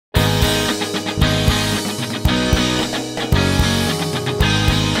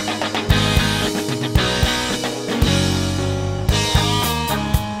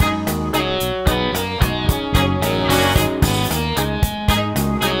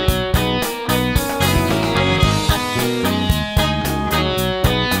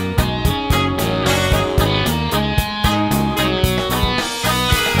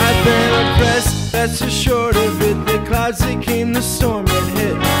that's the short of it. The clouds, they came, the storm that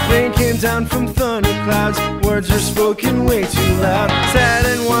hit. Rain came down from thunderclouds. Words were spoken way too loud. Sat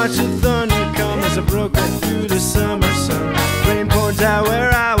and watched the thunder come as I broke right through the summer sun. Rain poured out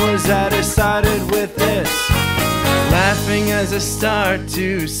where I was at. I started with this, laughing as I start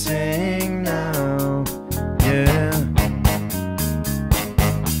to sing now. Yeah.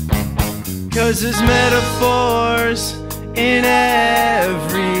 'Cause there's metaphors in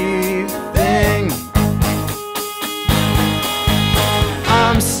everything.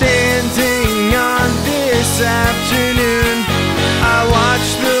 I'm standing on this afternoon. I watch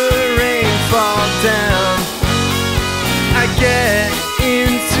the rain fall down. I get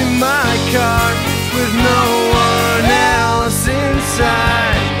into my car with no one else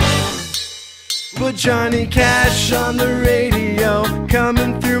inside but Johnny Cash on the radio,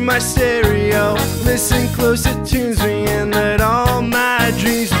 coming through my stereo. Listen close, it tunes me and let all my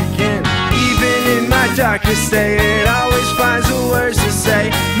dreams begin. Even in my darkest day, it always finds the words to say.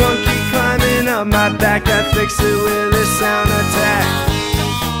 Monkey climbing up my back, I fix it with a sound attack.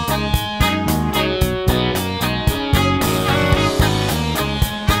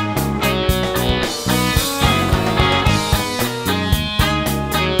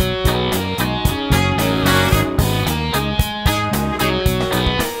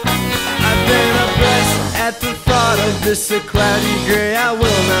 At the thought of this, a cloudy gray I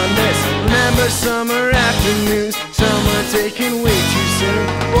will not miss. Remember summer afternoons, some were taken way too soon.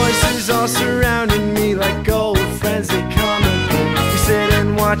 Voices all surrounding me like old friends, they come and go. We sit and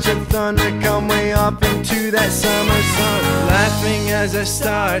watch the thunder come way up into that summer sun, laughing as I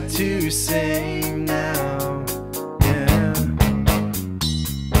start to sing now. Yeah.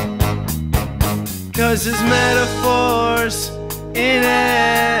 'Cause there's metaphors in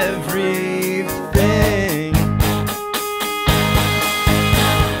every